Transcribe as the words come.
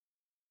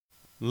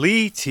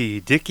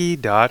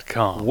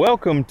LeeTDickey.com.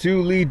 Welcome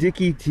to Lee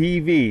Dickey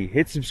TV.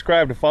 Hit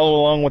subscribe to follow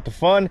along with the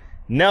fun.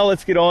 Now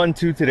let's get on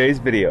to today's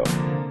video.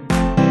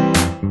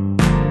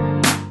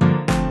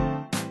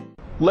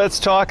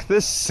 Let's talk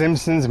The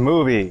Simpsons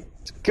movie.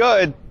 It's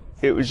good.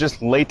 It was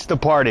just late to the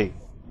party.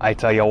 I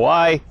tell you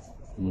why.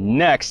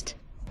 Next.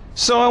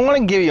 So I want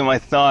to give you my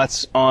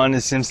thoughts on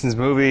The Simpsons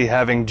movie,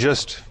 having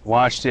just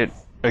watched it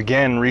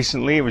again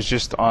recently. It was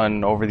just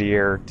on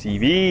over-the-air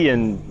TV,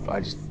 and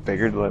I just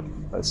figured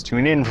let's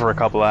tune in for a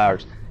couple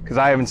hours, because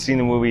I haven't seen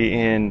the movie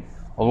in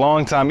a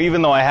long time,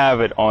 even though I have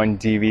it on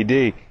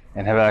DVD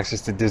and have access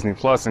to Disney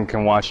Plus and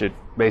can watch it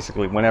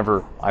basically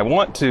whenever I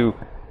want to.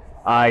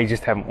 I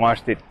just haven't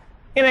watched it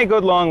in a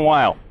good long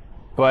while.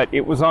 But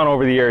it was on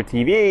over-the-air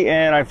TV,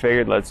 and I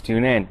figured let's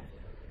tune in.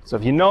 So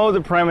if you know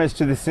the premise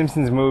to The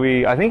Simpsons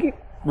movie, I think it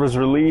was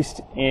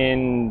released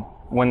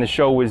when the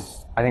show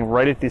was, I think,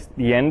 right at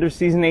the end of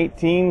season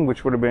 18,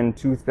 which would have been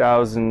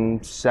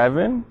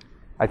 2007.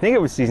 I think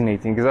it was season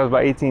 18, because I was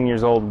about 18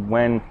 years old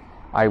when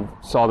I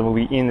saw the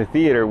movie in the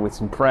theater with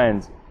some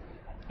friends.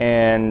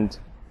 And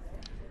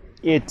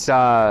it's,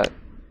 I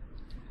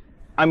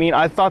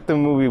thought the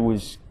movie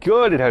was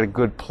good. It had a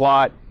good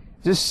plot.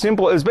 Just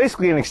simple. It was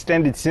basically an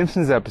extended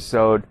Simpsons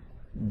episode,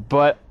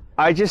 but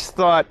I just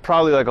thought,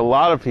 probably like a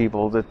lot of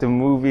people, that the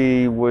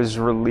movie was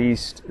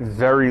released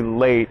very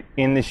late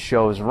in the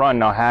show's run.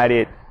 Now, had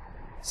it,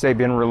 say,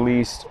 been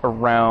released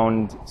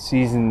around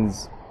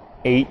seasons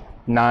 8,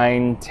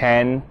 9,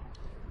 10,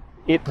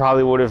 it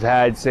probably would have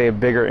had, say, a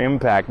bigger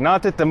impact.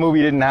 Not that the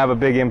movie didn't have a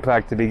big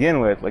impact to begin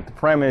with. Like, the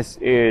premise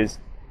is,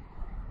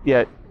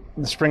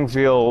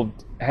 Springfield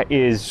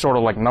is sort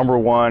of like number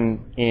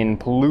one in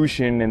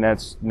pollution, and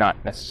that's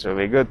not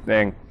necessarily a good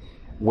thing,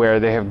 where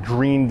they have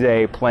Green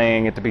Day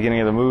playing at the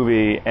beginning of the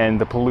movie, and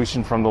the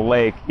pollution from the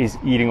lake is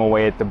eating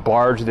away at the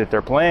barge that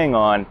they're playing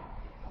on,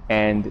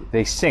 and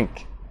they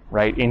sink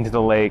right into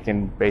the lake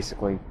and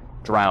basically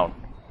drown,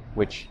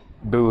 which,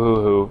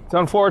 boo-hoo-hoo. It's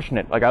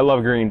unfortunate. Like, I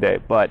love Green Day,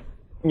 but,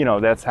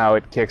 that's how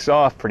it kicks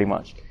off pretty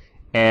much.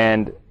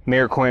 And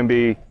Mayor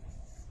Quimby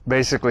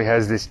basically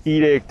has this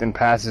edict and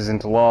passes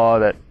into law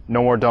that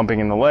no more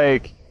dumping in the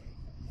lake,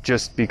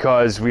 just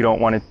because we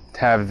don't want to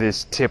have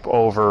this tip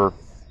over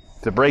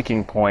the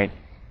breaking point.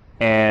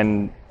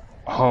 And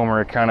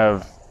Homer kind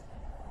of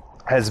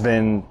has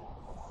been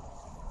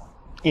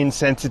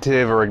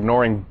insensitive or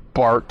ignoring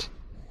Bart.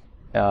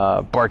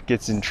 Bart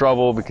gets in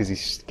trouble because he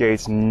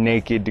skates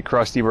naked to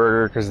Krusty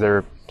Burger because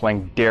they're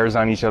playing dares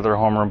on each other,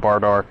 Homer and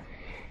Bart are.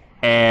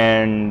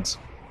 And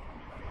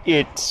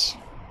it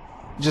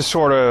just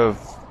sort of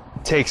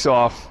takes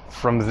off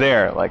from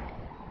there. Like,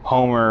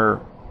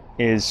 Homer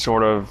is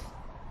sort of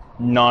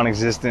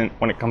non-existent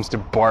when it comes to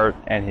Bart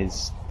and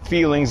his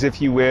feelings, if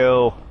you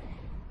will,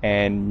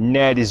 and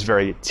Ned is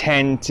very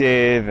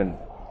attentive, and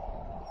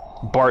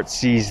Bart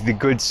sees the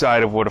good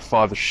side of what a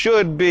father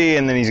should be,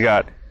 and then he's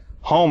got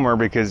Homer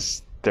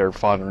because they're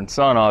father and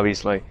son,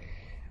 obviously.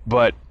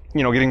 But,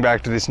 getting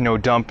back to this no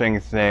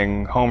dumping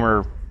thing,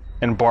 Homer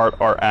and Bart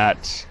are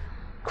at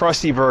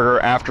Krusty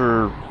Burger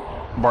after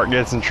Bart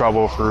gets in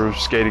trouble for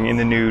skating in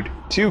the nude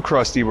to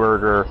Krusty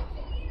Burger,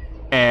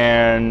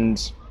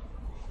 and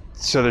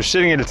so they're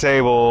sitting at a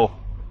table.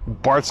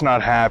 Bart's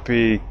not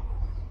happy,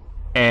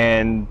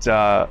 and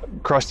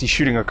Krusty's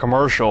shooting a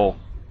commercial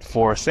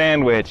for a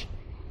sandwich,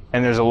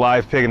 and there's a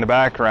live pig in the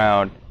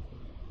background.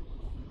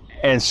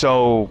 And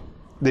so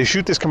they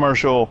shoot this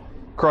commercial.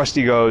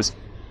 Krusty goes,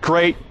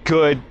 "Great,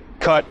 good,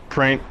 cut,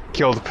 print,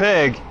 kill the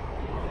pig."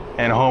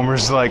 And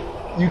Homer's like,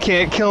 "You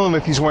can't kill him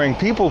if he's wearing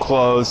people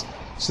clothes."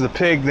 So the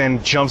pig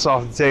then jumps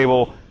off the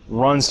table,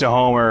 runs to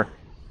Homer,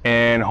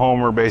 and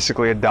Homer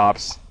basically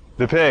adopts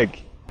the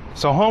pig.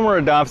 So Homer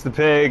adopts the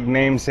pig,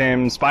 names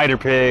him Spider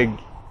Pig,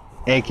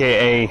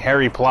 a.k.a.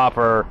 Harry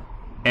Plopper,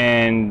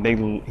 and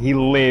he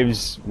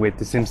lives with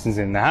the Simpsons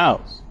in the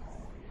house.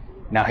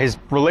 Now, his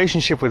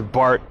relationship with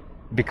Bart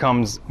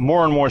becomes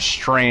more and more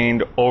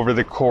strained over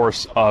the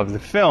course of the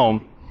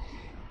film,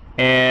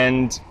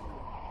 and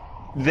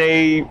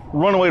they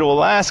run away to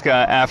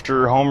Alaska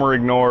after Homer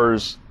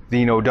ignores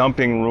the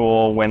no-dumping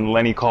rule when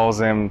Lenny calls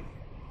him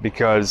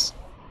because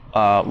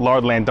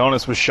Lord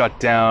Landonis was shut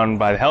down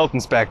by the health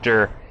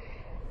inspector,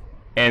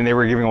 and they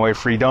were giving away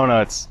free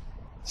donuts.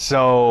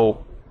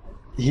 So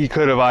he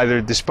could have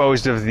either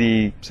disposed of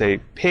the, say,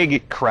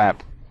 pig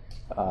crap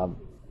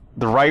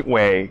the right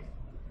way,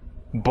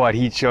 but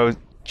he chose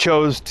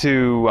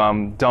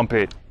to dump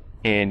it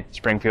in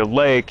Springfield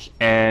Lake,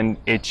 and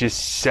it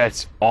just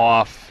sets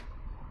off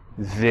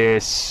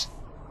this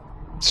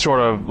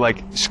sort of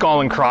like Skull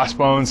and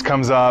Crossbones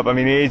comes up. I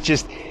mean,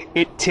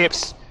 it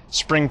tips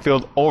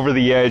Springfield over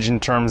the edge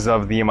in terms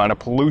of the amount of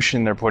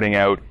pollution they're putting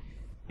out,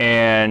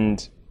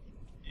 and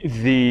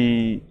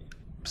the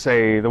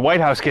White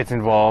House gets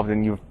involved,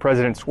 and you have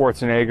President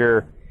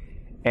Schwarzenegger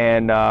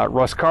and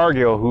Russ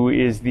Cargill, who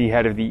is the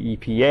head of the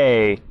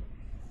EPA,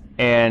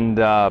 and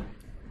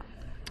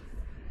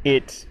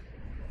it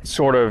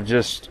sort of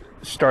just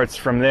starts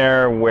from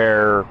there,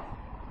 where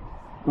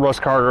Russ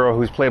Cargill,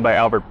 who's played by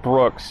Albert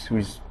Brooks,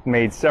 who's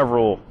made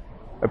several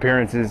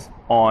appearances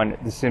on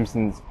The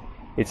Simpsons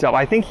itself.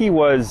 I think he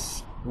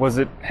was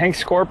it Hank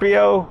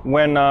Scorpio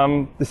when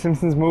The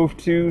Simpsons moved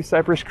to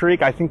Cypress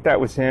Creek? I think that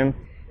was him.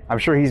 I'm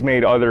sure he's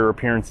made other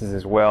appearances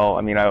as well.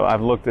 I mean,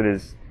 I've looked at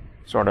his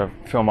sort of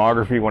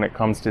filmography when it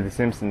comes to The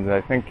Simpsons.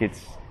 I think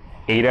it's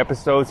 8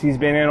 episodes he's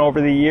been in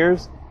over the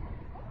years,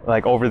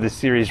 like over the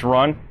series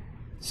run.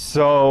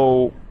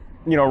 So,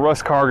 you know,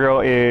 Russ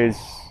Cargill is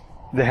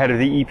the head of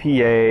the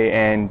EPA,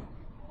 and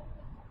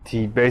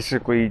he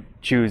basically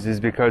chooses,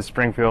 because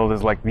Springfield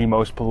is like the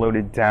most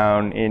polluted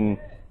town in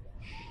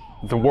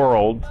the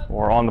world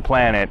or on the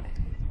planet,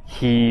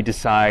 he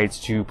decides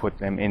to put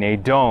them in a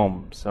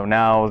dome. So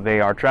now they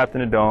are trapped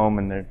in a dome,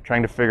 and they're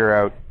trying to figure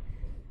out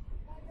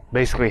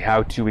basically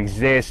how to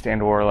exist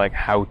and or like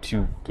how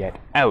to get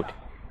out.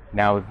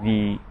 Now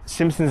the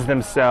Simpsons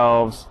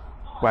themselves,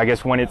 well, I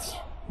guess when it's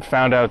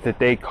found out that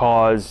they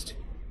caused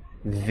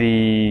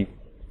the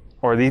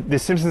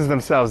Simpsons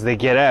themselves, they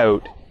get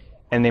out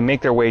and they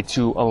make their way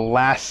to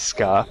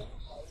Alaska.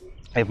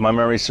 If my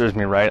memory serves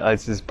me right,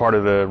 this is part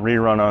of the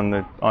rerun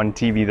on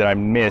TV that I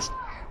missed.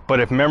 But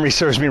if memory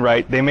serves me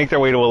right, they make their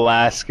way to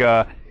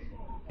Alaska,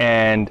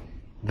 and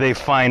they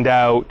find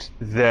out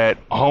that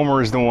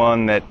Homer is the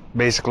one that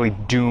basically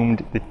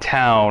doomed the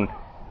town.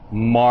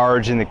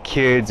 Marge and the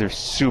kids are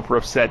super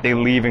upset. They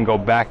leave and go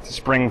back to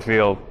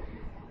Springfield,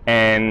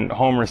 and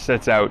Homer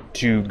sets out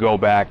to go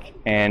back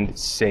and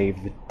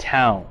save the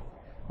town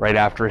right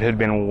after it had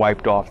been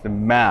wiped off the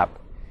map.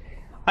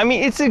 I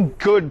mean, it's a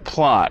good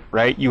plot,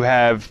 right? You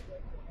have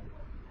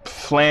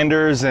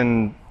Flanders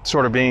and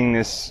sort of being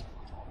this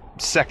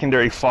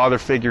secondary father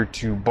figure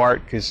to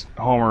Bart, because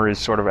Homer is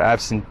sort of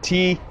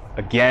absentee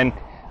again.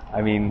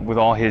 I mean, with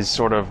all his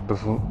sort of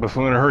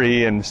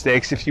buffoonery and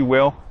mistakes, if you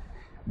will.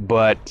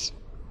 But,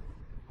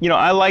 you know,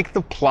 I like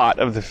the plot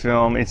of the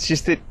film. It's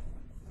just that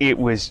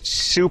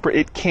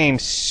it came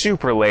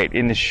super late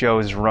in the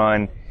show's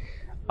run.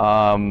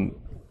 I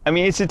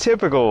mean, it's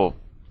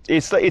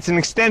an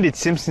extended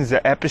Simpsons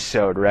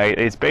episode, right?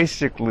 It's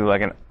basically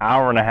like an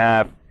hour and a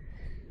half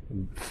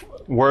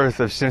worth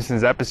of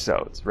Simpsons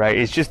episodes, right?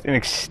 It's just an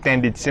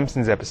extended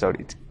Simpsons episode.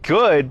 It's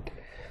good,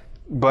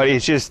 but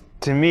it's just,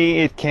 to me,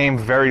 it came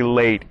very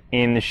late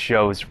in the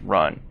show's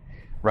run,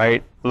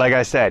 right? Like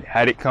I said,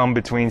 had it come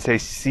between, say,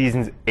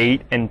 seasons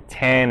 8 and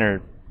 10,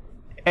 or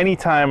any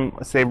time,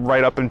 say,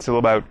 right up until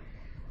about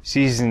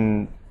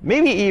season,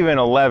 maybe even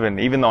 11,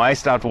 even though I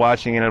stopped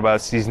watching it at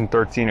about season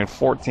 13 and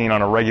 14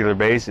 on a regular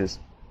basis.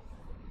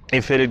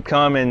 If it had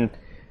come in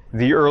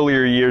the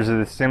earlier years of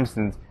The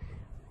Simpsons,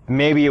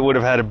 maybe it would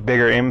have had a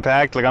bigger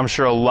impact. Like, I'm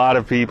sure a lot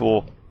of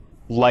people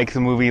like the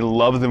movie,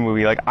 love the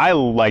movie. Like, I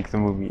like the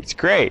movie. It's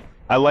great.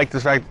 I like the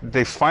fact that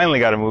they finally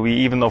got a movie,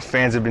 even though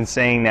fans have been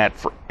saying that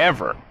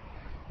forever,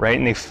 right?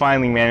 And they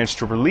finally managed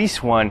to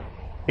release one.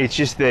 It's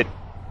just that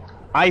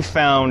I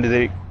found that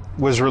it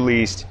was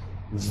released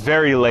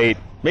very late,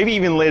 maybe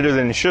even later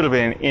than it should have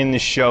been in the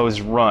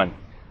show's run.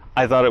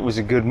 I thought it was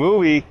a good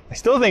movie. I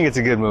still think it's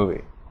a good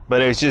movie,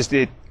 but it's just,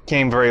 it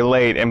came very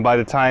late, and by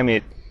the time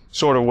it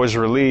sort of was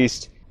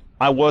released,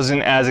 I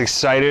wasn't as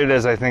excited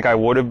as I think I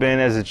would have been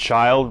as a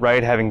child,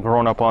 right, having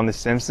grown up on The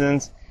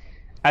Simpsons.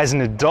 As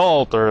an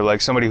adult, or like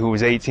somebody who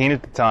was 18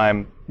 at the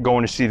time,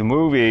 going to see the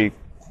movie,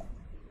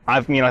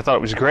 I thought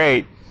it was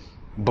great,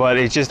 but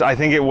it just, I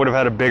think it would have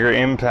had a bigger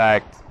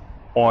impact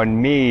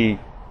on me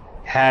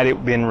had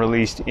it been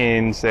released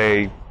in,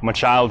 say, my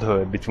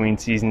childhood, between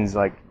seasons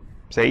like,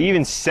 say,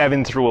 even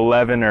 7 through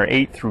 11 or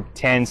 8 through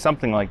 10,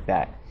 something like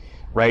that,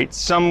 right?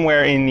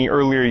 Somewhere in the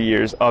earlier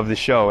years of the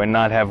show, and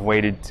not have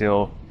waited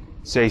till,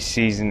 say,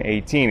 season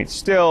 18. It's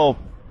still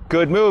a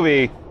good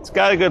movie. It's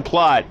got a good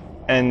plot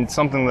and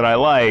something that I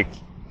like,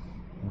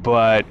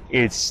 but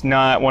it's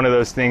not one of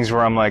those things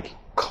where I'm like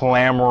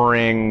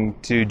clamoring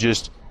to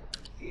just,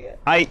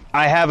 I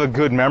have a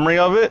good memory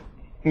of it.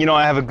 You know,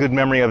 I have a good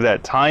memory of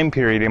that time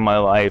period in my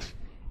life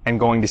and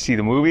going to see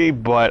the movie,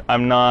 but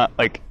I'm not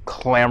like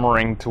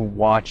clamoring to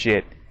watch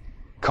it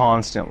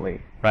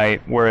constantly,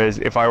 right? Whereas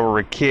if I were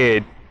a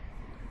kid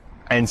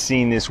and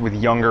seeing this with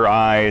younger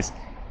eyes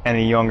and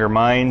a younger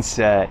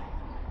mindset,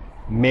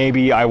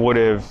 maybe I would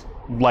have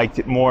liked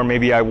it more.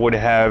 Maybe I would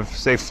have,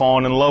 say,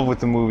 fallen in love with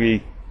the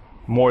movie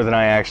more than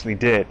I actually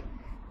did.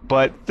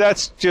 But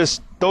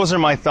those are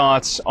my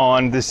thoughts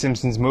on The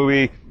Simpsons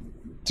movie.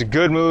 It's a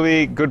good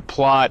movie, good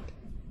plot.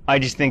 I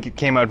just think it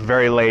came out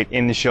very late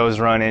in the show's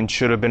run and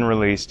should have been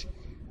released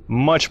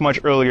much, much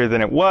earlier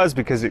than it was,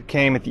 because it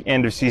came at the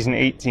end of season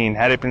 18.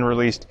 Had it been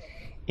released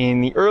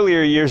in the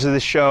earlier years of the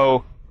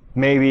show,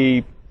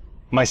 maybe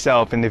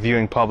myself and the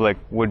viewing public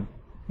would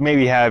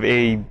maybe have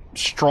a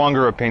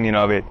stronger opinion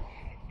of it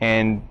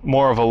and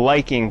more of a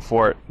liking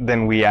for it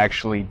than we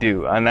actually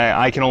do. And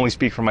I can only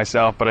speak for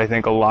myself, but I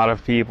think a lot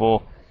of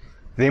people,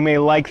 they may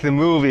like the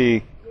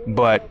movie,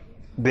 but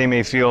they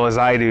may feel as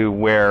I do,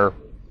 where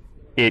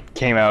it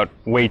came out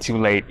way too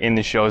late in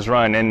the show's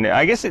run. And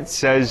I guess it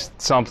says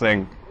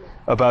something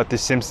about The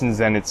Simpsons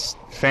and its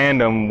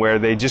fandom, where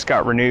they just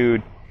got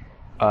renewed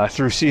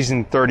through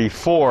season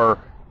 34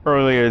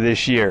 earlier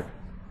this year.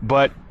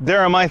 But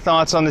there are my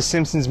thoughts on the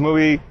Simpsons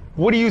movie.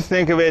 What do you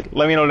think of it?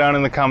 Let me know down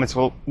in the comments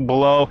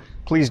below.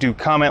 Please do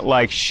comment,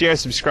 like, share,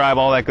 subscribe,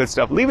 all that good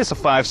stuff. Leave us a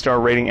 5-star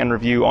rating and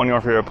review on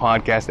your favorite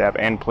podcast app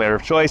and player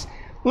of choice.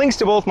 Links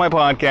to both my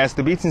podcasts,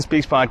 the Beats and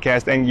Speaks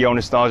podcast and Yo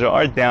Nostalgia,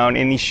 are down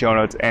in the show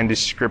notes and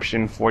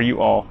description for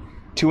you all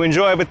to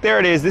enjoy. But there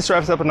it is. This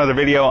wraps up another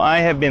video. I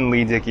have been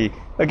Lee Dickey.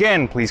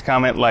 Again, please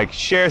comment, like,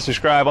 share,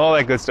 subscribe, all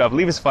that good stuff.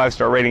 Leave us a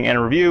 5-star rating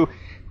and review.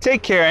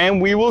 Take care,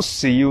 and we will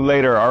see you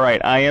later. All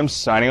right, I am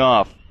signing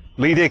off.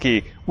 Lee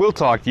Dickey. We'll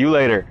talk to you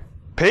later.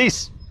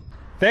 Peace.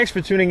 Thanks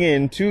for tuning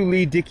in to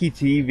Lee Dickey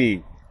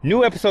TV.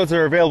 New episodes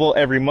are available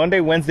every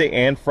Monday, Wednesday,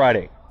 and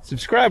Friday.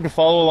 Subscribe to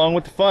follow along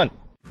with the fun.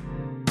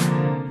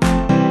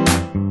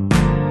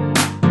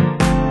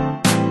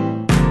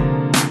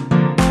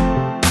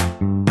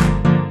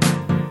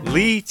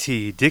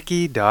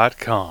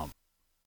 LeeTDickey.com